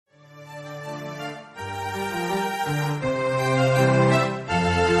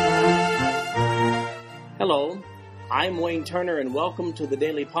I'm Wayne Turner, and welcome to the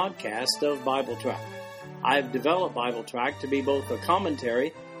daily podcast of Bible Track. I've developed Bible Track to be both a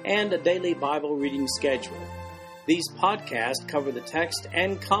commentary and a daily Bible reading schedule. These podcasts cover the text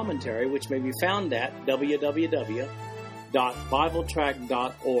and commentary, which may be found at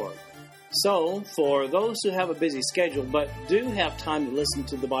www.bibletrack.org. So, for those who have a busy schedule but do have time to listen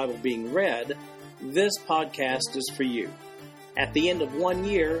to the Bible being read, this podcast is for you. At the end of 1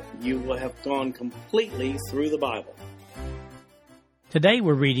 year, you will have gone completely through the Bible. Today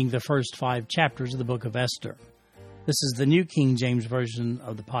we're reading the first 5 chapters of the book of Esther. This is the New King James Version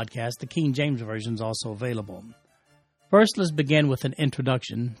of the podcast. The King James Version is also available. First, let's begin with an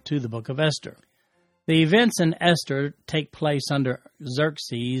introduction to the book of Esther. The events in Esther take place under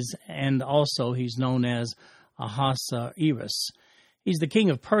Xerxes, and also he's known as Ahasuerus. He's the king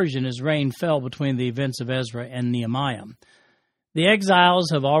of Persia, and his reign fell between the events of Ezra and Nehemiah. The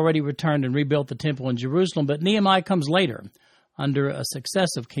exiles have already returned and rebuilt the temple in Jerusalem, but Nehemiah comes later, under a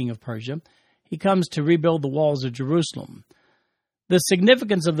successive king of Persia. He comes to rebuild the walls of Jerusalem. The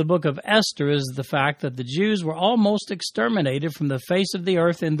significance of the book of Esther is the fact that the Jews were almost exterminated from the face of the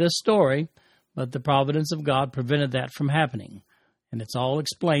earth in this story, but the providence of God prevented that from happening. And it's all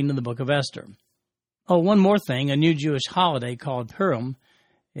explained in the book of Esther. Oh, one more thing, a new Jewish holiday called Purim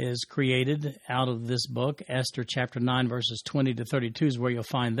is created out of this book. Esther chapter 9, verses 20 to 32 is where you'll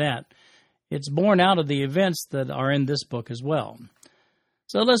find that. It's born out of the events that are in this book as well.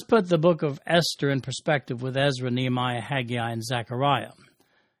 So let's put the book of Esther in perspective with Ezra, Nehemiah, Haggai, and Zechariah.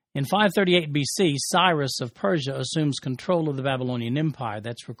 In 538 BC, Cyrus of Persia assumes control of the Babylonian Empire.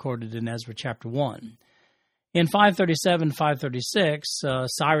 That's recorded in Ezra chapter 1. In 537-536,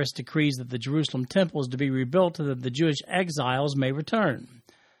 Cyrus decrees that the Jerusalem temple is to be rebuilt so that the Jewish exiles may return.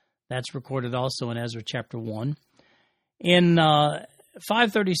 That's recorded also in Ezra chapter 1. In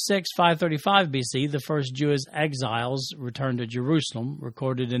 536-535 BC, the first Jewish exiles returned to Jerusalem,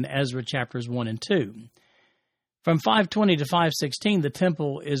 recorded in Ezra chapters 1 and 2. From 520 to 516, the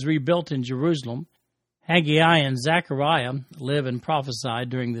temple is rebuilt in Jerusalem. Haggai and Zechariah live and prophesy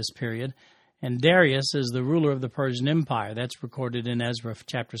during this period, and Darius is the ruler of the Persian Empire. That's recorded in Ezra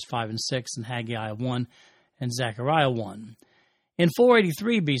chapters 5 and 6, and Haggai 1 and Zechariah 1. In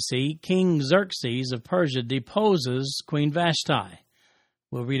 483 BC, King Xerxes of Persia deposes Queen Vashti.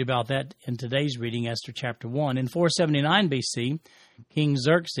 We'll read about that in today's reading, Esther chapter 1. In 479 BC, King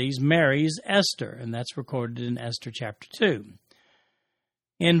Xerxes marries Esther, and that's recorded in Esther chapter 2.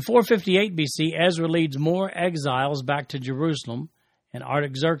 In 458 BC, Ezra leads more exiles back to Jerusalem, and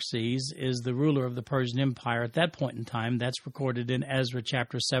Artaxerxes is the ruler of the Persian Empire at that point in time. That's recorded in Ezra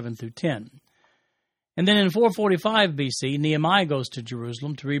chapters 7 through 10. And then in 445 BC, Nehemiah goes to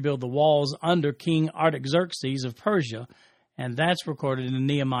Jerusalem to rebuild the walls under King Artaxerxes of Persia, and that's recorded in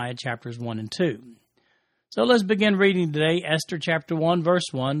Nehemiah chapters 1 and 2. So let's begin reading today, Esther chapter 1,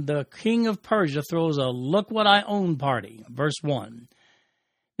 verse 1. The king of Persia throws a look what I own party. Verse 1.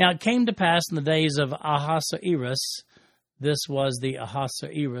 Now it came to pass in the days of Ahasuerus, this was the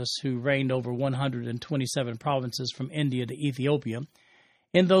Ahasuerus who reigned over 127 provinces from India to Ethiopia.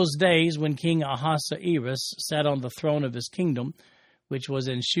 In those days when King Ahasuerus sat on the throne of his kingdom, which was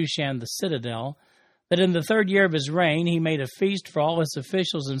in Shushan the citadel, that in the 3rd year of his reign he made a feast for all his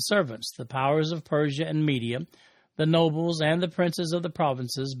officials and servants, the powers of Persia and Media, the nobles and the princes of the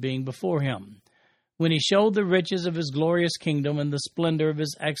provinces being before him, when he showed the riches of his glorious kingdom and the splendor of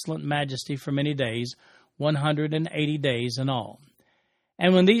his excellent majesty for many days, 180 days in all.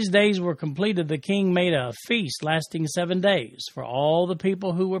 And when these days were completed, the king made a feast lasting 7 days for all the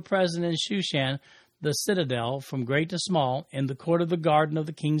people who were present in Shushan, the citadel, from great to small, in the court of the garden of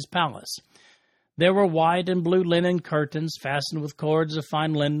the king's palace. There were white and blue linen curtains fastened with cords of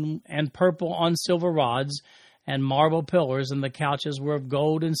fine linen and purple on silver rods and marble pillars, and the couches were of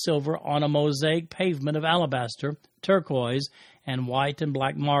gold and silver on a mosaic pavement of alabaster, turquoise, and white and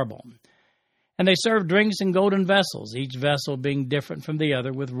black marble. And they served drinks in golden vessels, each vessel being different from the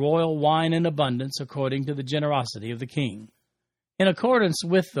other, with royal wine in abundance according to the generosity of the king. In accordance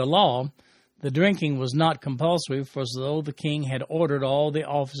with the law, the drinking was not compulsory, for so the king had ordered all the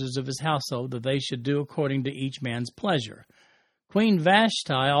officers of his household that they should do according to each man's pleasure. Queen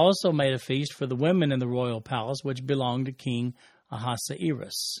Vashti also made a feast for the women in the royal palace, which belonged to King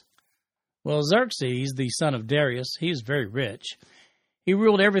Ahasuerus. Well, Xerxes, the son of Darius, he is very rich. He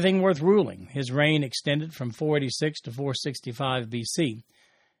ruled everything worth ruling. His reign extended from 486 to 465 BC.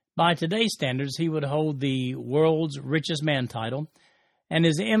 By today's standards, he would hold the world's richest man title, and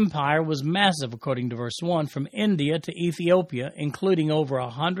his empire was massive, according to verse 1, from India to Ethiopia, including over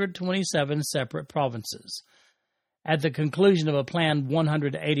 127 separate provinces. At the conclusion of a planned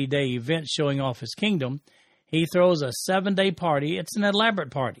 180-day event showing off his kingdom, He throws a 7-day party. It's an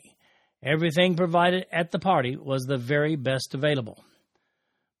elaborate party. Everything provided at the party was the very best available.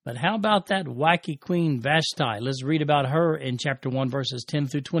 But how about that wacky Queen Vashti? Let's read about her in chapter 1, verses 10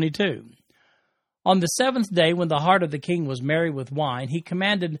 through 22. On the 7th day, when the heart of the king was merry with wine, he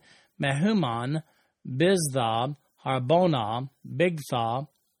commanded Mehuman, Biztha, Harbonah, Bigtha,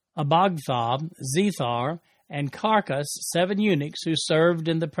 Abagtha, Zethar, and Carcas, 7 eunuchs who served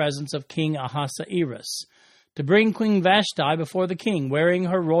in the presence of King Ahasuerus, to bring Queen Vashti before the king, wearing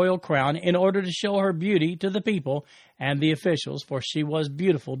her royal crown, in order to show her beauty to the people and the officials, for she was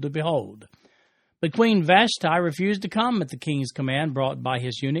beautiful to behold. But Queen Vashti refused to come at the king's command brought by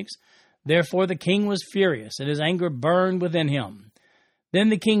his eunuchs. Therefore the king was furious, and his anger burned within him. Then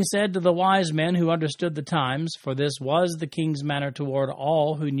the king said to the wise men who understood the times, for this was the king's manner toward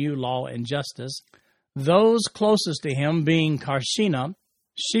all who knew law and justice, those closest to him being Karshina,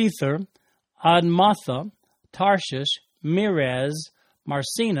 Shether, Admatha, Tarshish, Meres,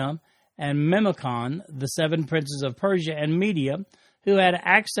 Marsina, and Memucan, the 7 princes of Persia and Media, who had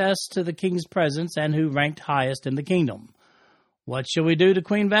access to the king's presence and who ranked highest in the kingdom. What shall we do to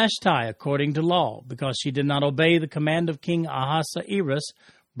Queen Vashti according to law, because she did not obey the command of King Ahasuerus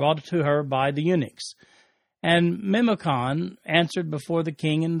brought to her by the eunuchs? And Memucan answered before the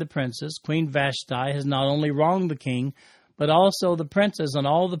king and the princes, Queen Vashti has not only wronged the king, but also the princes and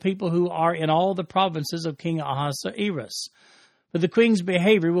all the people who are in all the provinces of King Ahasuerus. For the queen's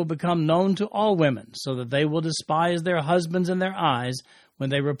behavior will become known to all women, so that they will despise their husbands in their eyes when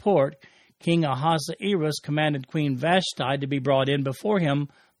they report, King Ahasuerus commanded Queen Vashti to be brought in before him,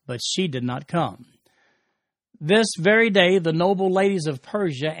 but she did not come. This very day the noble ladies of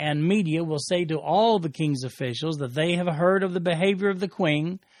Persia and Media will say to all the king's officials that they have heard of the behavior of the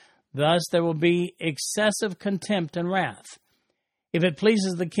queen. Thus there will be excessive contempt and wrath. If it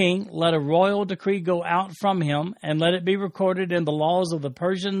pleases the king, let a royal decree go out from him, and let it be recorded in the laws of the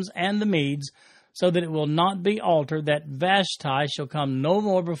Persians and the Medes, so that it will not be altered, that Vashti shall come no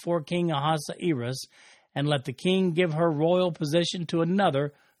more before King Ahasuerus, and let the king give her royal position to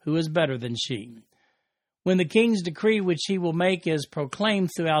another who is better than she. When the king's decree which he will make is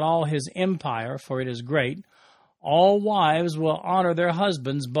proclaimed throughout all his empire, for it is great, all wives will honor their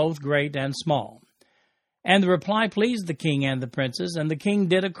husbands, both great and small. And the reply pleased the king and the princes, and the king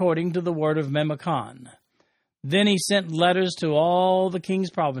did according to the word of Memucan. Then he sent letters to all the king's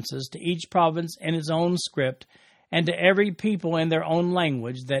provinces, to each province in its own script, and to every people in their own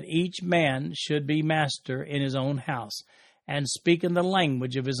language, that each man should be master in his own house, and speak in the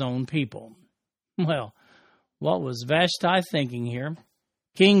language of his own people. Well, what was Vashti thinking here?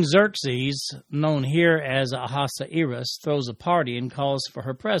 King Xerxes, known here as Ahasuerus, throws a party and calls for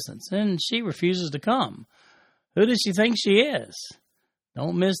her presence, and she refuses to come. Who does she think she is?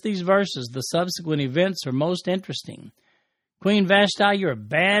 Don't miss these verses. The subsequent events are most interesting. Queen Vashti, you're a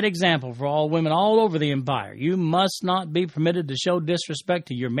bad example for all women all over the empire. You must not be permitted to show disrespect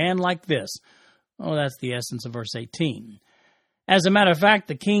to your man like this. Oh, that's the essence of verse 18. As a matter of fact,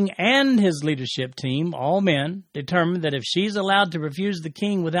 the king and his leadership team, all men, determined that if she's allowed to refuse the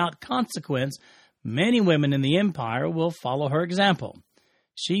king without consequence, many women in the empire will follow her example.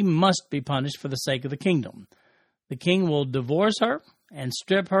 She must be punished for the sake of the kingdom. The king will divorce her and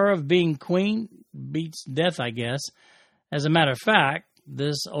strip her of being queen. Beats death, I guess. As a matter of fact,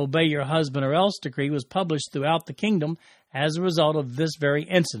 this obey your husband or else decree was published throughout the kingdom as a result of this very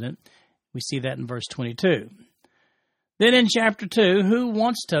incident. We see that in verse 22. Then in chapter 2, who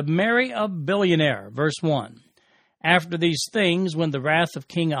wants to marry a billionaire? Verse 1. After these things, when the wrath of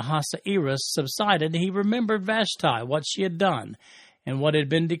King Ahasuerus subsided, he remembered Vashti, what she had done, and what had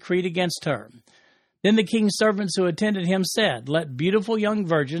been decreed against her. Then the king's servants who attended him said, Let beautiful young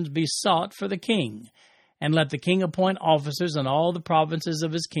virgins be sought for the king, and let the king appoint officers in all the provinces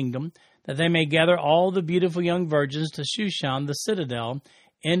of his kingdom, that they may gather all the beautiful young virgins to Shushan the citadel,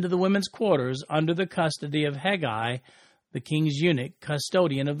 into the women's quarters, under the custody of Hegai, the king's eunuch,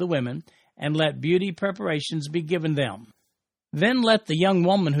 custodian of the women, and let beauty preparations be given them. Then let the young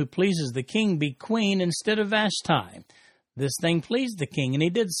woman who pleases the king be queen instead of Vashti. This thing pleased the king, and he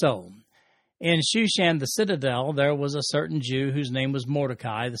did so. In Shushan the citadel there was a certain Jew whose name was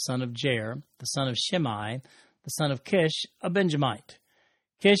Mordecai, the son of Jair, the son of Shimei, the son of Kish, a Benjamite.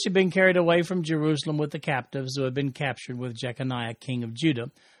 Kish had been carried away from Jerusalem with the captives who had been captured with Jeconiah, king of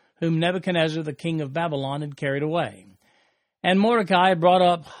Judah, whom Nebuchadnezzar, the king of Babylon, had carried away. And Mordecai brought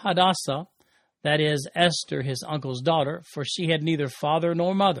up Hadassah, that is, Esther, his uncle's daughter, for she had neither father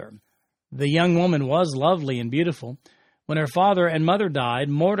nor mother. The young woman was lovely and beautiful. When her father and mother died,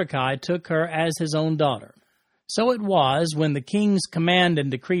 Mordecai took her as his own daughter. So it was, when the king's command and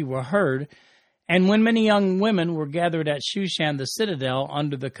decree were heard, And when many young women were gathered at Shushan the citadel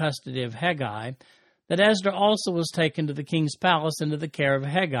under the custody of Hegai, that Esther also was taken to the king's palace into the care of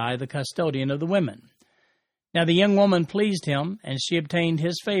Hegai, the custodian of the women. Now the young woman pleased him, and she obtained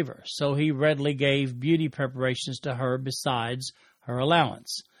his favor, so he readily gave beauty preparations to her besides her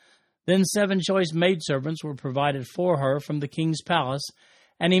allowance. Then 7 choice maidservants were provided for her from the king's palace,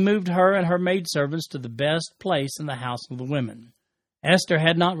 and he moved her and her maidservants to the best place in the house of the women. Esther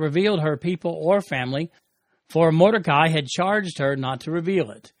had not revealed her people or family, for Mordecai had charged her not to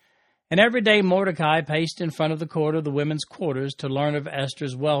reveal it. And every day Mordecai paced in front of the court of the women's quarters to learn of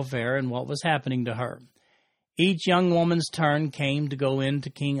Esther's welfare and what was happening to her. Each young woman's turn came to go in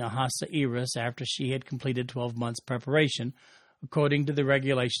to King Ahasuerus after she had completed 12 months' preparation, according to the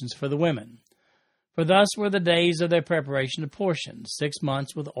regulations for the women. For thus were the days of their preparation apportioned, 6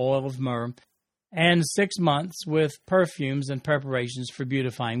 months with oil of myrrh, and 6 months with perfumes and preparations for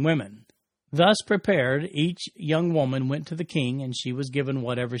beautifying women. Thus prepared, each young woman went to the king, and she was given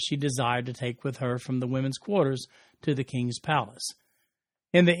whatever she desired to take with her from the women's quarters to the king's palace.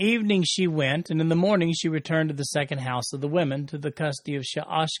 In the evening she went, and in the morning she returned to the second house of the women, to the custody of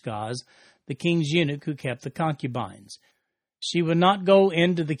Shaashgaz, the king's eunuch who kept the concubines. She would not go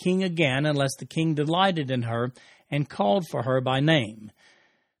in to the king again unless the king delighted in her and called for her by name.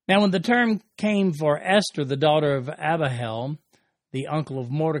 Now when the term came for Esther, the daughter of Abihail, the uncle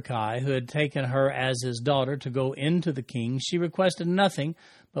of Mordecai, who had taken her as his daughter to go into the king, she requested nothing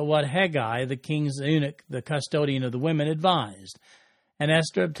but what Hegai, the king's eunuch, the custodian of the women, advised. And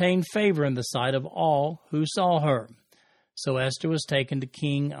Esther obtained favor in the sight of all who saw her. So Esther was taken to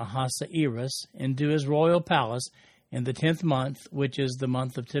King Ahasuerus into his royal palace in the 10th month, which is the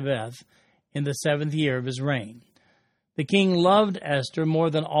month of Tebeth, in the 7th year of his reign. The king loved Esther more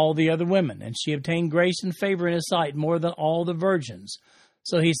than all the other women, and she obtained grace and favor in his sight more than all the virgins.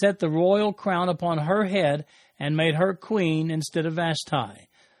 So he set the royal crown upon her head and made her queen instead of Vashti.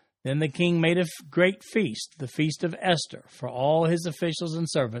 Then the king made a great feast, the feast of Esther, for all his officials and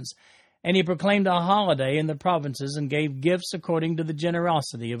servants, and he proclaimed a holiday in the provinces and gave gifts according to the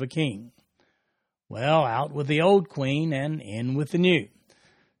generosity of a king. Well, out with the old queen and in with the new.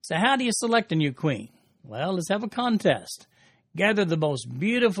 So how do you select a new queen? Well, let's have a contest. Gather the most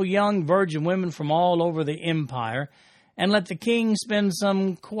beautiful young virgin women from all over the empire, and let the king spend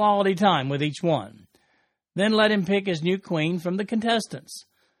some quality time with each one. Then let him pick his new queen from the contestants.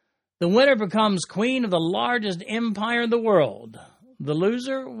 The winner becomes queen of the largest empire in the world. The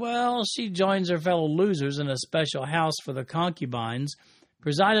loser, well, she joins her fellow losers in a special house for the concubines,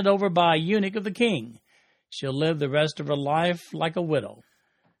 presided over by a eunuch of the king. She'll live the rest of her life like a widow.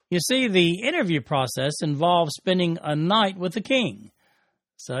 You see, the interview process involves spending a night with the king.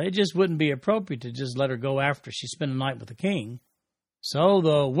 So it just wouldn't be appropriate to just let her go after she spent a night with the king. So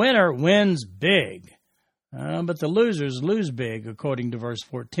the winner wins big. But the losers lose big, according to verse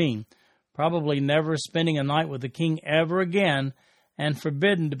 14, probably never spending a night with the king ever again and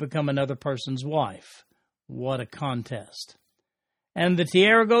forbidden to become another person's wife. What a contest. And the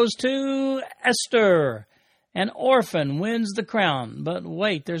tiara goes to Esther. An orphan wins the crown. But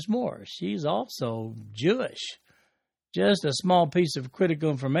wait, there's more. She's also Jewish. Just a small piece of critical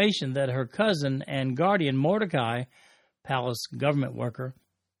information that her cousin and guardian Mordecai, palace government worker,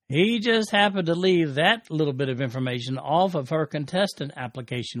 he just happened to leave that little bit of information off of her contestant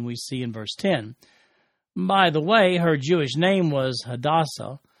application we see in verse 10. By the way, her Jewish name was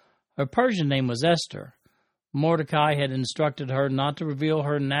Hadassah. Her Persian name was Esther. Mordecai had instructed her not to reveal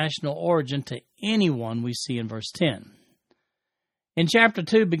her national origin to anyone we see in verse 10. In chapter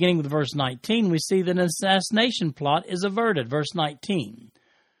 2, beginning with verse 19, we see that an assassination plot is averted. Verse 19.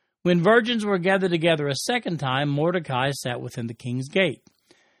 When virgins were gathered together a second time, Mordecai sat within the king's gate.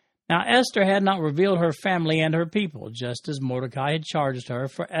 Now Esther had not revealed her family and her people, just as Mordecai had charged her,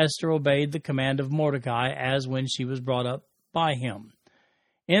 for Esther obeyed the command of Mordecai as when she was brought up by him.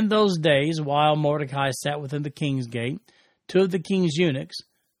 In those days, while Mordecai sat within the king's gate, 2 of the king's eunuchs,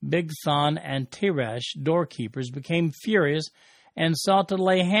 Bigthan and Teresh, doorkeepers, became furious and sought to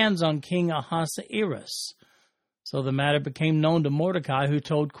lay hands on King Ahasuerus. So the matter became known to Mordecai, who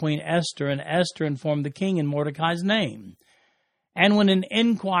told Queen Esther, and Esther informed the king in Mordecai's name. And when an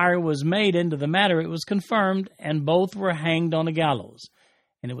inquiry was made into the matter, it was confirmed, and both were hanged on a gallows.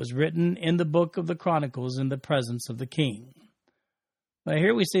 And it was written in the book of the Chronicles in the presence of the king. Well,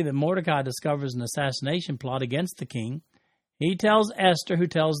 here we see that Mordecai discovers an assassination plot against the king. He tells Esther, who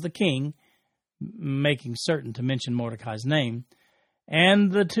tells the king, making certain to mention Mordecai's name,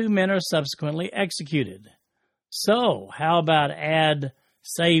 and the 2 men are subsequently executed. So, how about add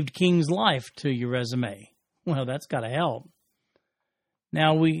saved king's life to your resume? Well, that's got to help.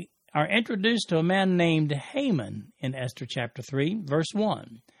 Now, we are introduced to a man named Haman in Esther chapter 3, verse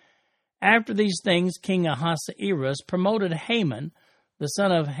 1. After these things, King Ahasuerus promoted Haman, the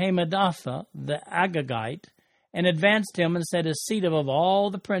son of Hammedatha, the Agagite, and advanced him and set his seat above all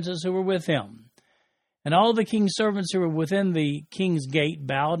the princes who were with him. And all the king's servants who were within the king's gate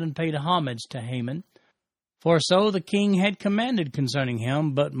bowed and paid homage to Haman, for so the king had commanded concerning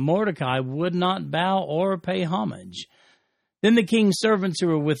him, but Mordecai would not bow or pay homage. Then the king's servants who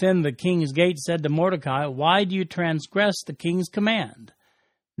were within the king's gate said to Mordecai, Why do you transgress the king's command?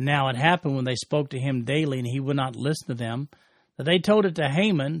 Now it happened when they spoke to him daily, and he would not listen to them, that they told it to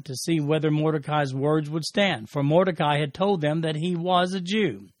Haman to see whether Mordecai's words would stand, for Mordecai had told them that he was a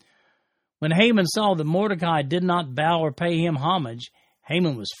Jew. When Haman saw that Mordecai did not bow or pay him homage,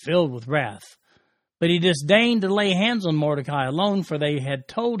 Haman was filled with wrath. But he disdained to lay hands on Mordecai alone, for they had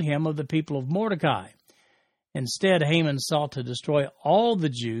told him of the people of Mordecai. Instead, Haman sought to destroy all the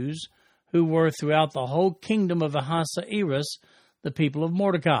Jews who were throughout the whole kingdom of Ahasuerus, the people of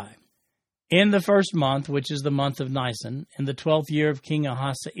Mordecai. In the first month, which is the month of Nisan, in the 12th year of King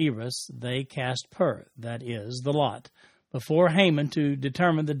Ahasuerus, they cast pur, that is, the lot, before Haman to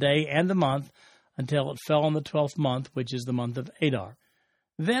determine the day and the month, until it fell on the 12th month, which is the month of Adar.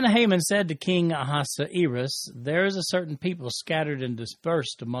 Then Haman said to King Ahasuerus, There is a certain people scattered and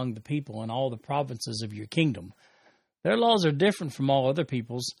dispersed among the people in all the provinces of your kingdom. Their laws are different from all other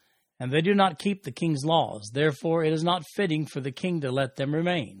people's, and they do not keep the king's laws. Therefore it is not fitting for the king to let them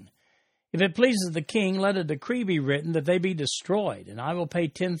remain. If it pleases the king, let a decree be written that they be destroyed, and I will pay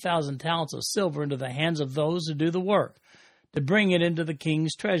 10,000 talents of silver into the hands of those who do the work, to bring it into the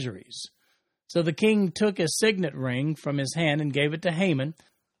king's treasuries. So the king took a signet ring from his hand and gave it to Haman,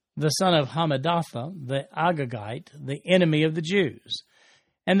 the son of Hammedatha, the Agagite, the enemy of the Jews.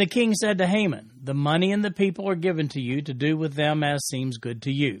 And the king said to Haman, The money and the people are given to you to do with them as seems good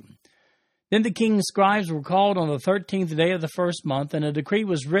to you. Then the king's scribes were called on the 13th day of the first month, and a decree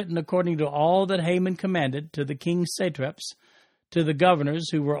was written according to all that Haman commanded, to the king's satraps, to the governors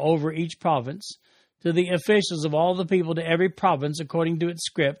who were over each province, to the officials of all the people, to every province according to its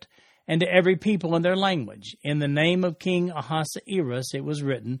script, and to every people in their language. In the name of King Ahasuerus it was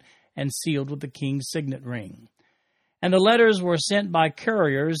written, and sealed with the king's signet ring. And the letters were sent by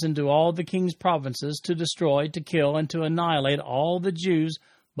couriers into all the king's provinces, to destroy, to kill, and to annihilate all the Jews,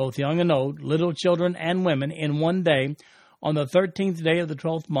 both young and old, little children and women, in one day, on the 13th day of the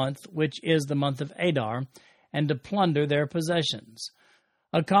 12th month, which is the month of Adar, and to plunder their possessions.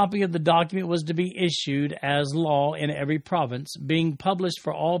 A copy of the document was to be issued as law in every province, being published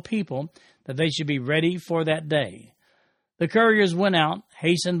for all people, that they should be ready for that day. The couriers went out,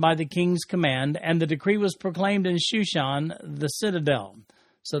 hastened by the king's command, and the decree was proclaimed in Shushan, the citadel.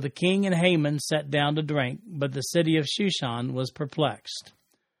 So the king and Haman sat down to drink, but the city of Shushan was perplexed.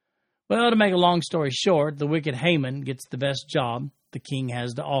 Well, to make a long story short, the wicked Haman gets the best job the king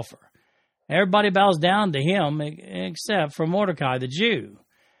has to offer. Everybody bows down to him except for Mordecai the Jew.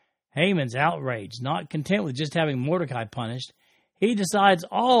 Haman's outraged, not content with just having Mordecai punished. He decides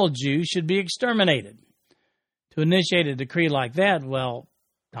all Jews should be exterminated. To initiate a decree like that, well,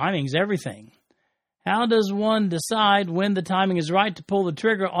 timing's everything. How does one decide when the timing is right to pull the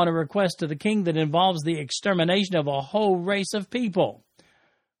trigger on a request to the king that involves the extermination of a whole race of people?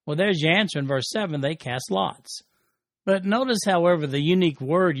 Well, there's your answer in verse 7. They cast lots. But notice, however, the unique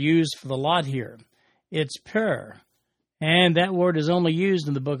word used for the lot here. It's pur, and that word is only used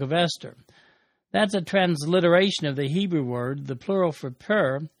in the book of Esther. That's a transliteration of the Hebrew word. The plural for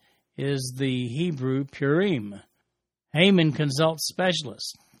pur is the Hebrew Purim. Haman consults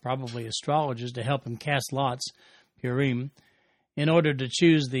specialists, probably astrologers, to help him cast lots, Purim, in order to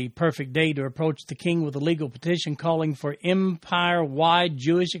choose the perfect day to approach the king with a legal petition calling for empire-wide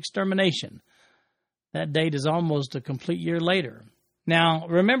Jewish extermination. That date is almost a complete year later. Now,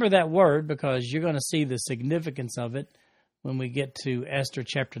 remember that word, because you're going to see the significance of it when we get to Esther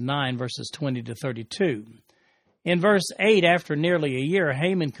chapter 9, verses 20 to 32. In verse 8, after nearly a year,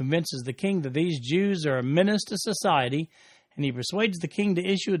 Haman convinces the king that these Jews are a menace to society, and he persuades the king to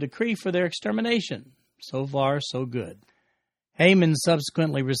issue a decree for their extermination. So far, so good. Haman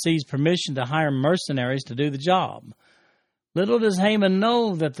subsequently receives permission to hire mercenaries to do the job. Little does Haman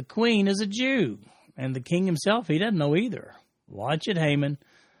know that the queen is a Jew, and the king himself, he doesn't know either. Watch it, Haman.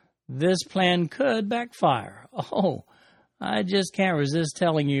 This plan could backfire. Oh, I just can't resist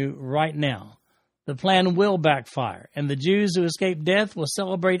telling you right now. The plan will backfire, and the Jews who escape death will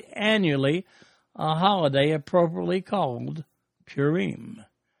celebrate annually a holiday appropriately called Purim.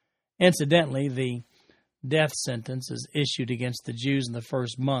 Incidentally, the death sentence is issued against the Jews in the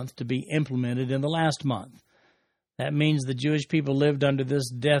first month to be implemented in the last month. That means the Jewish people lived under this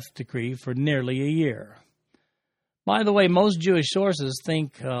death decree for nearly a year. By the way, most Jewish sources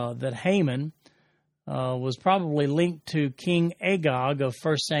think that Haman was probably linked to King Agag of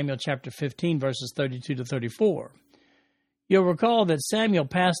 1 Samuel chapter 15, verses 32 to 34. You'll recall that Samuel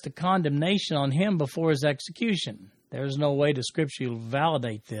passed a condemnation on him before his execution. There's no way to scripturally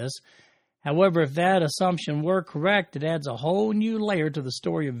validate this. However, if that assumption were correct, it adds a whole new layer to the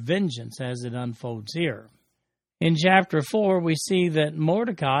story of vengeance as it unfolds here. In chapter 4, we see that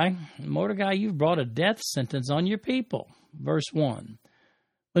Mordecai, you've brought a death sentence on your people. Verse 1.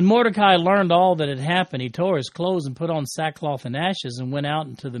 When Mordecai learned all that had happened, he tore his clothes and put on sackcloth and ashes and went out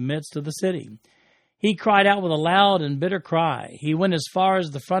into the midst of the city. He cried out with a loud and bitter cry. He went as far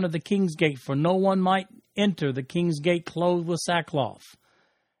as the front of the king's gate, for no one might enter the king's gate clothed with sackcloth.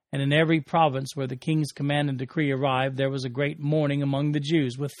 And in every province where the king's command and decree arrived, there was a great mourning among the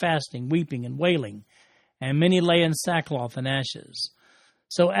Jews, with fasting, weeping, and wailing, and many lay in sackcloth and ashes.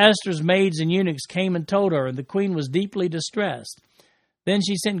 So Esther's maids and eunuchs came and told her, and the queen was deeply distressed. Then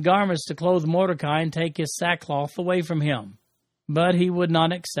she sent garments to clothe Mordecai and take his sackcloth away from him. But he would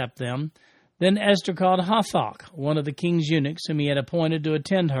not accept them. Then Esther called Hathach, one of the king's eunuchs, whom he had appointed to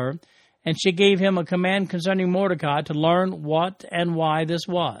attend her, and she gave him a command concerning Mordecai to learn what and why this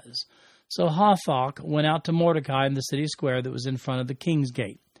was. So Hathach went out to Mordecai in the city square that was in front of the king's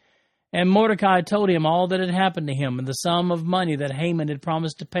gate. And Mordecai told him all that had happened to him and the sum of money that Haman had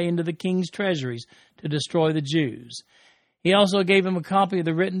promised to pay into the king's treasuries to destroy the Jews. He also gave him a copy of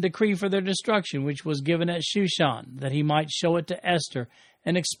the written decree for their destruction, which was given at Shushan, that he might show it to Esther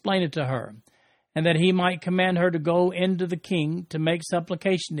and explain it to her, and that he might command her to go into the king to make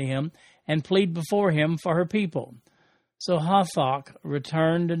supplication to him and plead before him for her people. So Hathach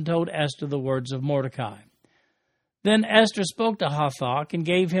returned and told Esther the words of Mordecai. Then Esther spoke to Hathach and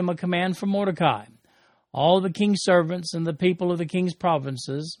gave him a command for Mordecai. All the king's servants and the people of the king's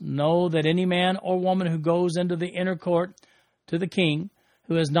provinces know that any man or woman who goes into the inner court to the king,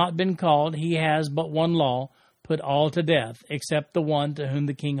 who has not been called, he has but one law, put all to death, except the one to whom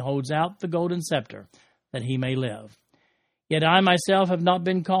the king holds out the golden scepter, that he may live. Yet I myself have not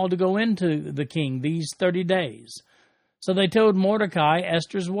been called to go into the king these 30 days. So they told Mordecai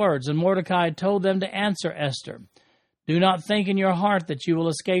Esther's words, and Mordecai told them to answer Esther. Do not think in your heart that you will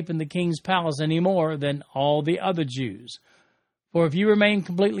escape in the king's palace any more than all the other Jews. For if you remain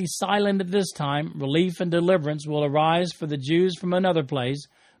completely silent at this time, relief and deliverance will arise for the Jews from another place,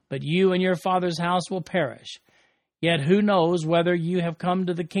 but you and your father's house will perish. Yet who knows whether you have come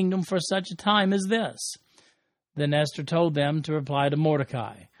to the kingdom for such a time as this? Then Esther told them to reply to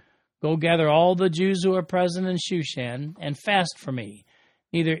Mordecai, Go gather all the Jews who are present in Shushan, and fast for me.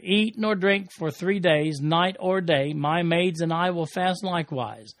 Neither eat nor drink for 3 days, night or day. My maids and I will fast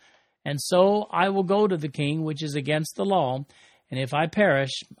likewise. And so I will go to the king, which is against the law, and if I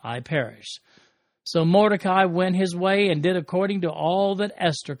perish, I perish. So Mordecai went his way and did according to all that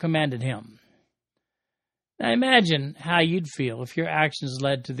Esther commanded him. Now imagine how you'd feel if your actions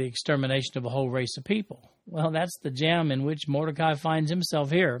led to the extermination of a whole race of people. Well, that's the jam in which Mordecai finds himself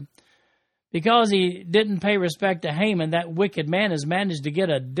here. Because he didn't pay respect to Haman, that wicked man has managed to get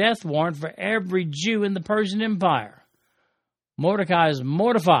a death warrant for every Jew in the Persian Empire. Mordecai is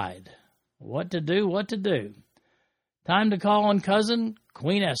mortified. What to do? Time to call on cousin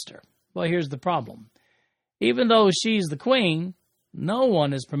Queen Esther. Well, here's the problem. Even though she's the queen, no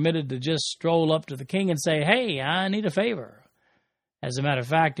one is permitted to just stroll up to the king and say, Hey, I need a favor. As a matter of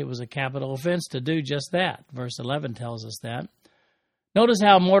fact, it was a capital offense to do just that. Verse 11 tells us that. Notice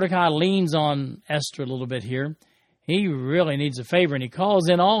how Mordecai leans on Esther a little bit here. He really needs a favor, and he calls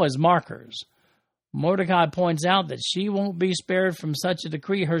in all his markers. Mordecai points out that she won't be spared from such a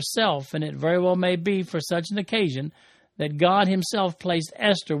decree herself, and it very well may be for such an occasion that God himself placed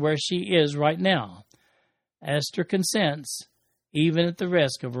Esther where she is right now. Esther consents, even at the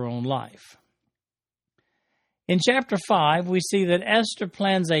risk of her own life. In chapter 5, we see that Esther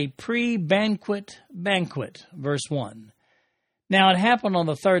plans a pre-banquet banquet, verse 1. Now it happened on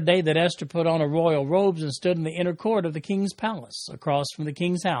the 3rd day that Esther put on her royal robes and stood in the inner court of the king's palace, across from the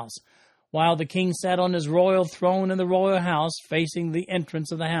king's house, while the king sat on his royal throne in the royal house, facing the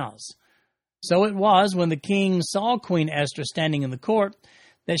entrance of the house. So it was, when the king saw Queen Esther standing in the court,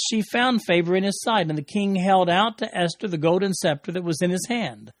 that she found favor in his sight, and the king held out to Esther the golden scepter that was in his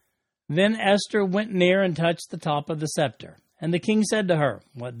hand. Then Esther went near and touched the top of the scepter. And the king said to her,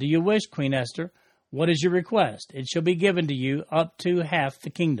 What do you wish, Queen Esther? What is your request? It shall be given to you up to half the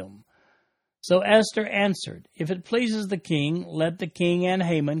kingdom. So Esther answered, If it pleases the king, let the king and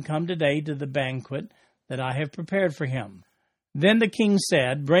Haman come today to the banquet that I have prepared for him. Then the king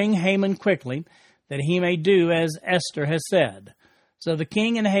said, Bring Haman quickly, that he may do as Esther has said. So the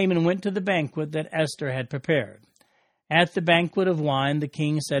king and Haman went to the banquet that Esther had prepared. At the banquet of wine, the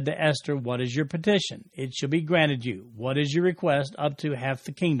king said to Esther, "What is your petition? It shall be granted you. What is your request? Up to half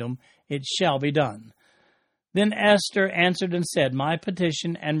the kingdom. It shall be done." Then Esther answered and said, "My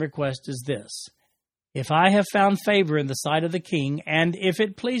petition and request is this. If I have found favor in the sight of the king, and if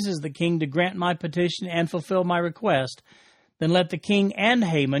it pleases the king to grant my petition and fulfill my request, then let the king and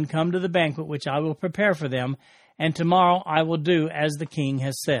Haman come to the banquet which I will prepare for them, and tomorrow I will do as the king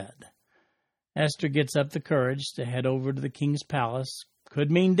has said." Esther gets up the courage to head over to the king's palace.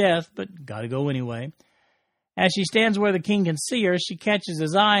 Could mean death, but got to go anyway. As she stands where the king can see her, she catches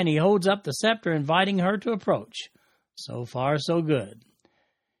his eye, and he holds up the scepter, inviting her to approach. So far, so good.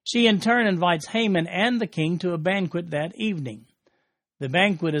 She in turn invites Haman and the king to a banquet that evening. The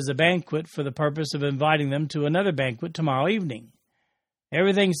banquet is a banquet for the purpose of inviting them to another banquet tomorrow evening.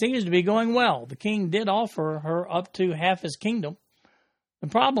 Everything seems to be going well. The king did offer her up to half his kingdom. The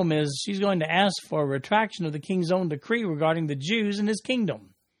problem is she's going to ask for a retraction of the king's own decree regarding the Jews and his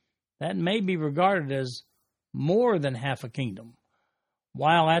kingdom. That may be regarded as more than half a kingdom.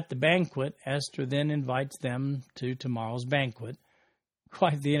 While at the banquet, Esther then invites them to tomorrow's banquet.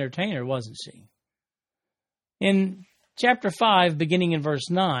 Quite the entertainer, wasn't she? In chapter 5, beginning in verse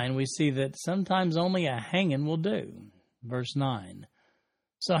 9, we see that sometimes only a hanging will do. Verse 9.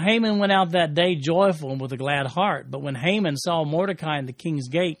 So Haman went out that day joyful and with a glad heart. But when Haman saw Mordecai in the king's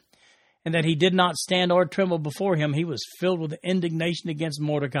gate, and that he did not stand or tremble before him, he was filled with indignation against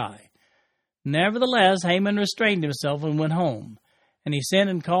Mordecai. Nevertheless, Haman restrained himself and went home. And he sent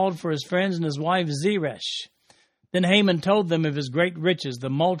and called for his friends and his wife Zeresh. Then Haman told them of his great riches, the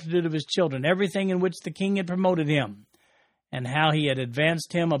multitude of his children, everything in which the king had promoted him, and how he had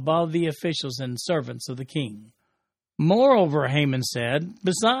advanced him above the officials and servants of the king. Moreover, Haman said,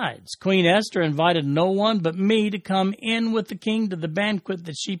 "Besides, Queen Esther invited no one but me to come in with the king to the banquet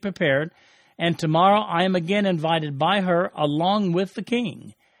that she prepared, and tomorrow I am again invited by her along with the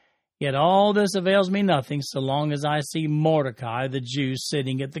king. Yet all this avails me nothing so long as I see Mordecai the Jew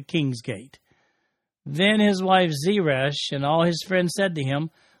sitting at the king's gate." Then his wife Zeresh and all his friends said to him,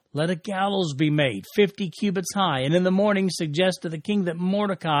 "Let a gallows be made, 50 cubits high, and in the morning suggest to the king that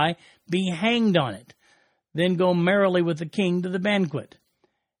Mordecai be hanged on it. Then go merrily with the king to the banquet."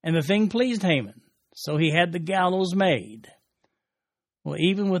 And the thing pleased Haman, so he had the gallows made. Well,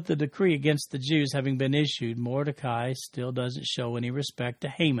 even with the decree against the Jews having been issued, Mordecai still doesn't show any respect to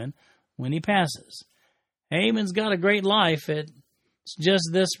Haman when he passes. Haman's got a great life. It's just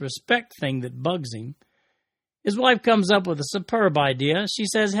this respect thing that bugs him. His wife comes up with a superb idea. She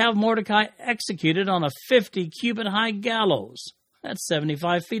says, "Have Mordecai executed on a 50-cubit-high gallows." That's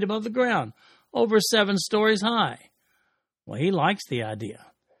 75 feet above the ground, over 7 stories high. Well, he likes the idea.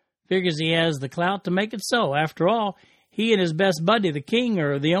 Figures he has the clout to make it so. After all, he and his best buddy, the king,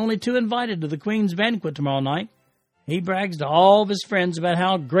 are the only 2 invited to the queen's banquet tomorrow night. He brags to all of his friends about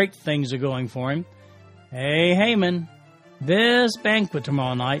how great things are going for him. Hey, Haman, this banquet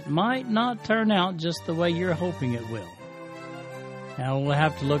tomorrow night might not turn out just the way you're hoping it will. Now we'll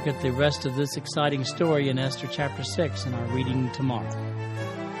have to look at the rest of this exciting story in Esther chapter 6 in our reading tomorrow.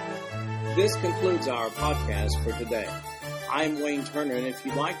 This concludes our podcast for today. I'm Wayne Turner, and if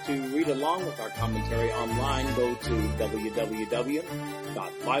you'd like to read along with our commentary online, go to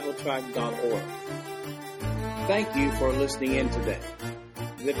www.bibletrack.org. Thank you for listening in today.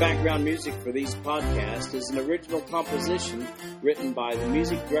 The background music for these podcasts is an original composition written by the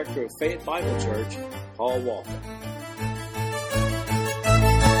music director of Fayette Bible Church, Paul Walker.